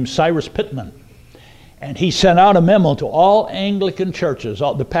guy named Cyrus Pittman. And he sent out a memo to all Anglican churches,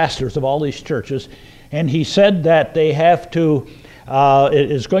 all the pastors of all these churches, and he said that they have to,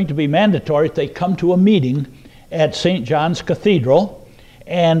 it is going to be mandatory if they come to a meeting at St. John's Cathedral.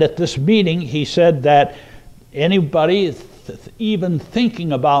 And at this meeting, he said that anybody even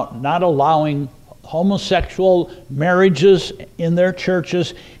thinking about not allowing homosexual marriages in their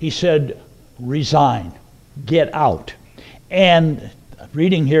churches, he said, resign, get out. And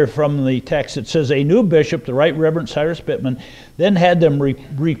reading here from the text. It says, a new bishop, the Right Reverend Cyrus Pittman, then had them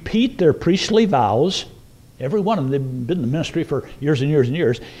repeat their priestly vows. Every one of them, they've been in the ministry for years and years and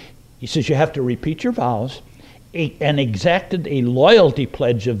years. He says you have to repeat your vows, and exacted a loyalty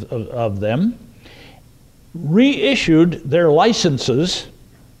pledge of them, reissued their licenses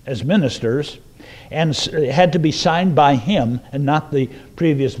as ministers, and it had to be signed by him and not the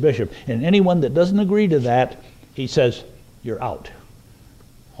previous bishop. And anyone that doesn't agree to that, he says, you're out.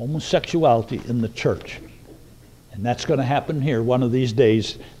 Homosexuality in the church. And that's going to happen here one of these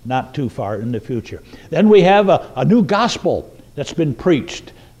days, not too far in the future. Then we have a new gospel that's been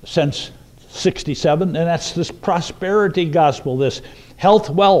preached since 67, and that's this prosperity gospel, this health,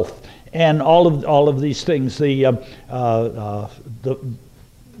 wealth, and all of these things. The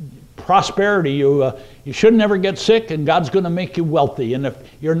prosperity, you should never get sick, and God's going to make you wealthy. And if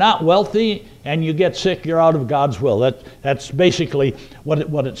you're not wealthy and you get sick, you're out of God's will. That's basically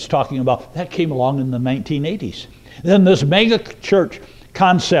what it's talking about. That came along in the 1980s. Then this mega church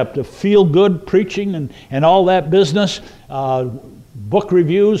concept of feel-good preaching and all that business, book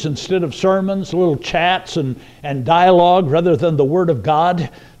reviews instead of sermons, little chats and dialogue rather than the Word of God,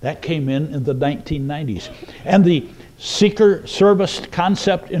 that came in the 1990s. And the seeker service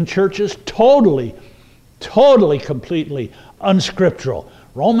concept in churches, totally, completely unscriptural.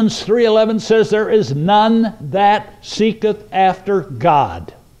 Romans 3:11 says, there is none that seeketh after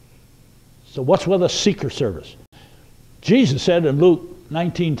God. So what's with a seeker service? Jesus said in Luke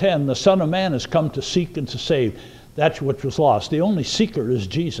 19:10, the Son of Man has come to seek and to save that which was lost. The only seeker is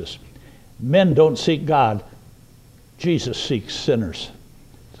Jesus. Men don't seek God. Jesus seeks sinners.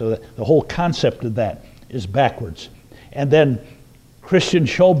 So the whole concept of that is backwards. And then Christian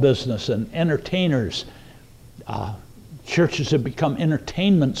show business and entertainers. Churches have become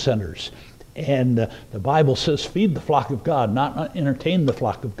entertainment centers. And the Bible says, feed the flock of God, not entertain the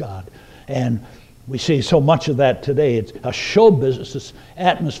flock of God. And we see so much of that today. It's a show business, this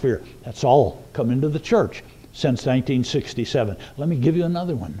atmosphere. That's all come into the church since 1967. Let me give you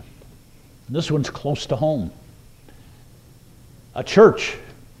another one. This one's close to home. A church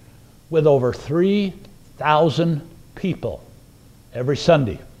with over 3,000 people every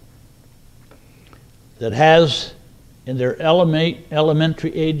Sunday that has in their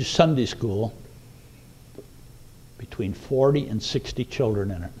elementary age Sunday school between 40 and 60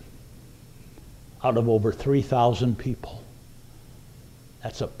 children in it, out of over 3,000 people.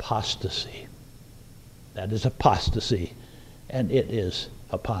 That's apostasy. That is apostasy, and it is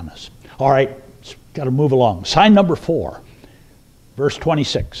upon us. All right, got to move along. Sign number 4, verse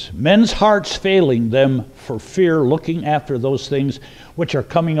 26. Men's hearts failing them for fear, looking after those things which are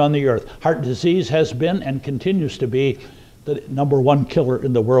coming on the earth. Heart disease has been and continues to be the #1 killer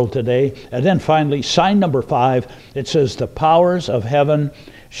in the world today. And then finally, sign number 5, it says, the powers of heaven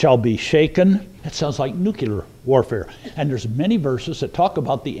shall be shaken. That sounds like nuclear warfare. And there's many verses that talk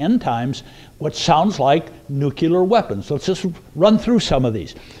about the end times, what sounds like nuclear weapons. Let's just run through some of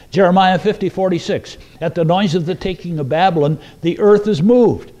these. Jeremiah 50:46. At the noise of the taking of Babylon, the earth is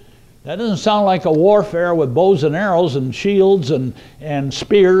moved. That doesn't sound like a warfare with bows and arrows and shields and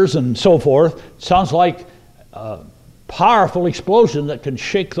spears and so forth. It sounds like a powerful explosion that can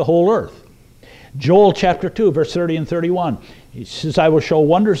shake the whole earth. Joel chapter 2, verse 30 and 31. He says, I will show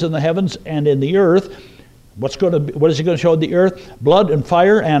wonders in the heavens and in the earth. What is he going to show in the earth? Blood and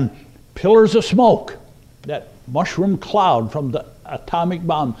fire and pillars of smoke. That mushroom cloud from the atomic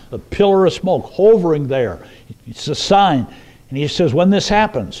bomb, the pillar of smoke hovering there. It's a sign. And he says, when this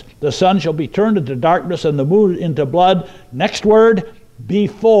happens, the sun shall be turned into darkness and the moon into blood. Next word,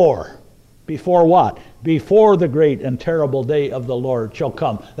 before. Before what? Before the great and terrible day of the Lord shall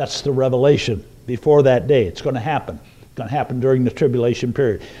come. That's the revelation. Before that day. It's going to happen. It's going to happen during the tribulation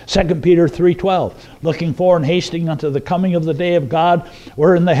period. 2 Peter 3:12. Looking for and hasting unto the coming of the day of God,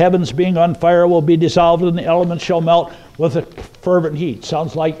 wherein the heavens being on fire will be dissolved and the elements shall melt with a fervent heat.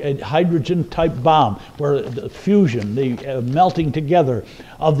 Sounds like a hydrogen type bomb, where the fusion, the melting together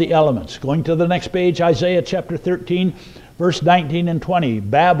of the elements. Going to the next page, Isaiah chapter 13. Verse 19 and 20,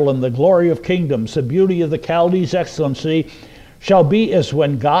 Babylon, the glory of kingdoms, the beauty of the Chaldees' excellency, shall be as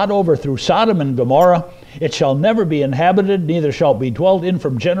when God overthrew Sodom and Gomorrah. It shall never be inhabited, neither shall it be dwelt in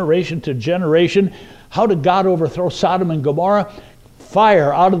from generation to generation. How did God overthrow Sodom and Gomorrah?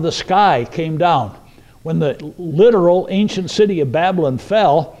 Fire out of the sky came down. When the literal ancient city of Babylon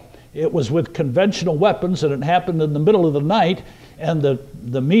fell, it was with conventional weapons, and it happened in the middle of the night, and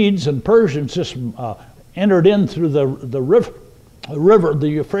the Medes and Persians just entered in through the river, the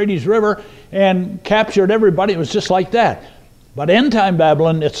Euphrates River, and captured everybody. It was just like that. But end time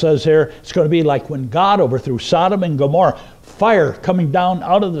Babylon, it says here, it's going to be like when God overthrew Sodom and Gomorrah. Fire coming down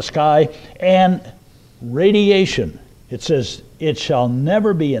out of the sky and radiation. It says, it shall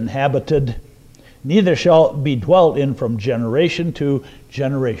never be inhabited, neither shall be dwelt in from generation to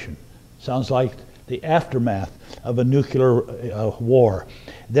generation. Sounds like the aftermath of a nuclear war.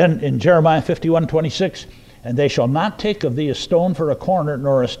 Then in Jeremiah 51:26, and they shall not take of thee a stone for a corner,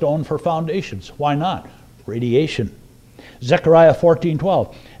 nor a stone for foundations. Why not? Radiation. Zechariah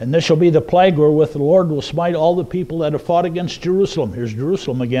 14:12, and this shall be the plague wherewith the Lord will smite all the people that have fought against Jerusalem. Here's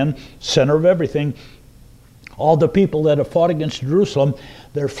Jerusalem again, center of everything. All the people that have fought against Jerusalem,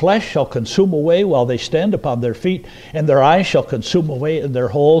 their flesh shall consume away while they stand upon their feet, and their eyes shall consume away in their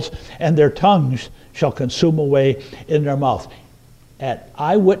holes, and their tongues shall consume away in their mouth. At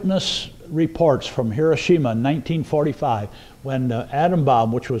eyewitness reports from Hiroshima in 1945, when the atom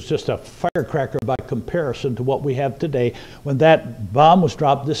bomb, which was just a firecracker by comparison to what we have today, when that bomb was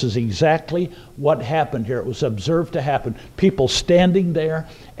dropped, this is exactly what happened here. It was observed to happen. People standing there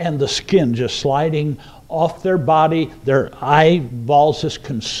and the skin just sliding off their body, their eyeballs just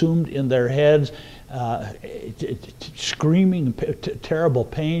consumed in their heads, screaming, terrible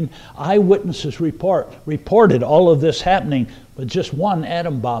pain. Eyewitnesses reported all of this happening with just one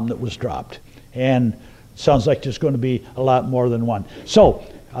atom bomb that was dropped. And sounds like there's going to be a lot more than one. So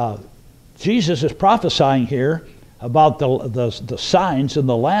Jesus is prophesying here about the signs, and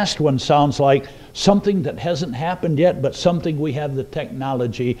the last one sounds like something that hasn't happened yet, but something we have the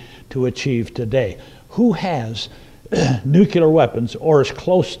technology to achieve today. Who has nuclear weapons or is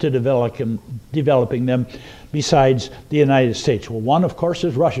close to developing them besides the United States? Well, one, of course,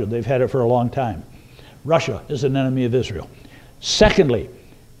 is Russia. They've had it for a long time. Russia is an enemy of Israel. Secondly,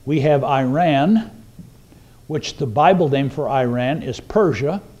 we have Iran, which the Bible name for Iran is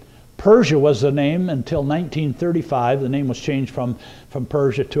Persia. Persia was the name until 1935. The name was changed from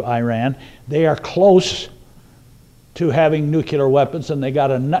Persia to Iran. They are close to having nuclear weapons, and they got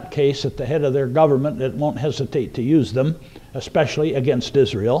a nutcase at the head of their government that won't hesitate to use them, especially against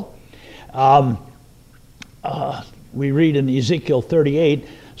Israel. We read in Ezekiel 38,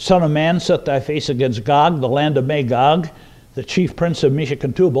 Son of man, set thy face against Gog, the land of Magog, the chief prince of Meshech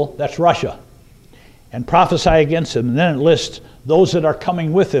and Tubal, that's Russia, and prophesy against him. And then it lists those that are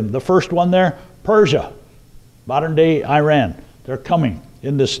coming with him. The first one there, Persia, modern day Iran. They're coming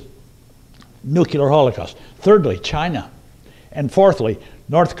in this nuclear holocaust. Thirdly, China. And fourthly,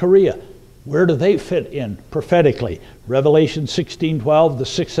 North Korea. Where do they fit in prophetically? Revelation 16:12, the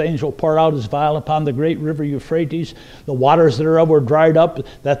sixth angel poured out his vial upon the great river Euphrates. The waters thereof were dried up,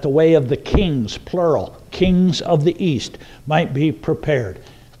 that the way of the kings, plural, kings of the east, might be prepared.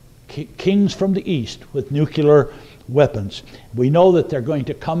 Kings from the east with nuclear weapons. We know that they're going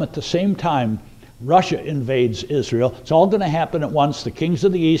to come at the same time Russia invades Israel. It's all going to happen at once, the kings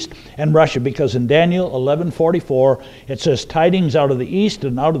of the east and Russia, because in Daniel 11:44 it says, tidings out of the east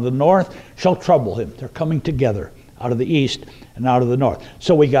and out of the north shall trouble him. They're coming together out of the east and out of the north.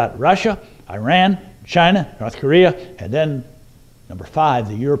 So we got Russia, Iran, China, North Korea, and then number 5,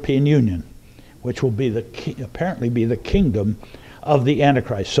 the European Union, which will be apparently be the kingdom of the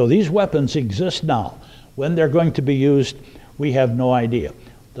Antichrist. So these weapons exist now. When they're going to be used, we have no idea.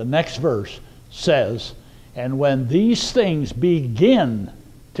 The next verse says, and when these things begin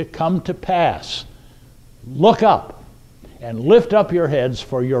to come to pass, look up and lift up your heads,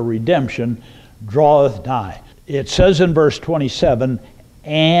 for your redemption draweth nigh. It says in verse 27,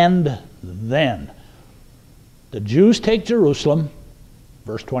 and then the Jews take Jerusalem,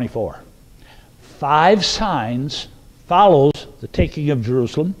 verse 24. 5 signs follows the taking of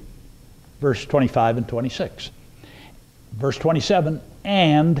Jerusalem, verse 25 and 26. Verse 27,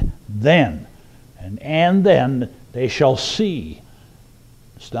 and then. And then they shall see.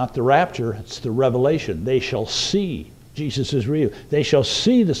 It's not the rapture, it's the revelation. They shall see. Jesus is real. They shall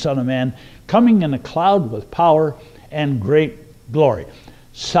see the Son of Man coming in a cloud with power and great glory.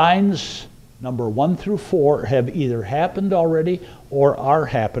 Signs number 1 through 4 have either happened already or are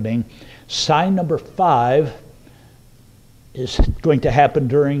happening. Sign number 5 is going to happen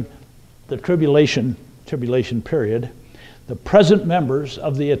during the tribulation period. The present members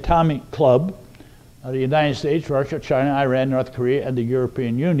of the Atomic Club, the United States, Russia, China, Iran, North Korea, and the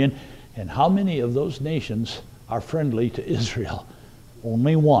European Union. And how many of those nations are friendly to Israel?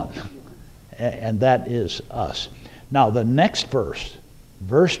 Only one, and that is us. Now the next verse,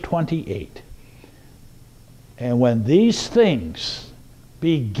 verse 28. And when these things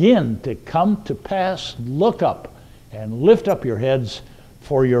begin to come to pass, look up and lift up your heads,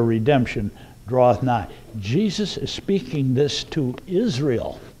 for your redemption draweth nigh. Jesus is speaking this to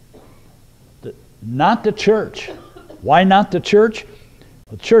Israel, not the church. Why not the church?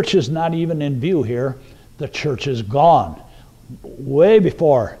 The church is not even in view here. The church is gone. Way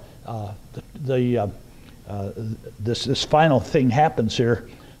before this final thing happens here,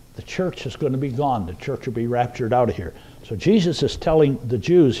 the church is going to be gone. The church will be raptured out of here. So Jesus is telling the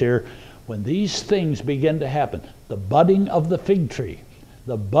Jews here, when these things begin to happen, the budding of the fig tree,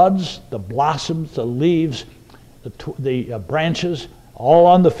 the buds, the blossoms, the leaves, the branches, all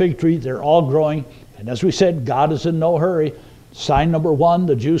on the fig tree, they're all growing. And as we said, God is in no hurry. Sign number 1,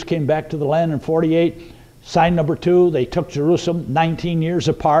 the Jews came back to the land in 48. Sign number 2, they took Jerusalem 19 years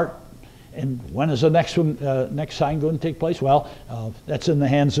apart. And when is the next sign going to take place? Well, that's in the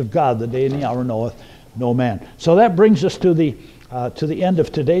hands of God. The day and the hour knoweth no man. So that brings us to the end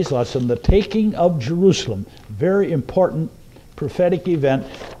of today's lesson, the taking of Jerusalem. Very important prophetic event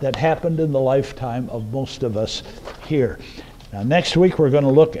that happened in the lifetime of most of us here. Now, next week we're going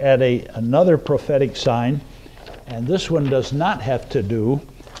to look at another prophetic sign, and this one does not have to do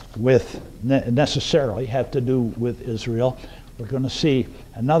with necessarily have to do with Israel. We're going to see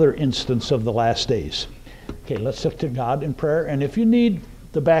another instance of the last days. Okay, let's look to God in prayer. And if you need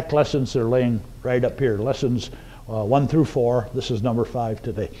the back lessons, they're laying right up here. Lessons 1 through 4. This is number 5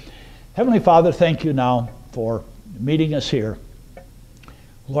 today. Heavenly Father, thank you now for meeting us here.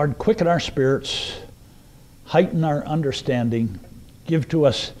 Lord, quicken our spirits, heighten our understanding, give to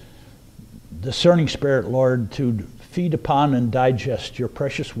us discerning spirit, Lord, to feed upon and digest your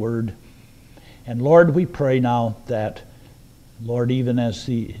precious word. And Lord, we pray now that, Lord, even as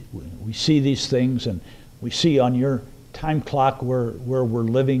we see these things and we see on your time clock where we're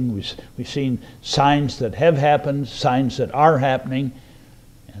living, we've seen signs that have happened, signs that are happening,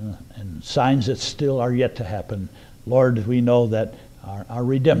 and signs that still are yet to happen. Lord, we know that our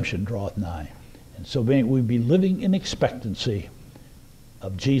redemption draweth nigh. And so may we be living in expectancy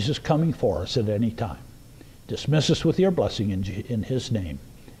of Jesus coming for us at any time. Dismiss us with your blessing in his name.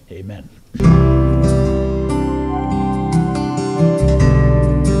 Amen.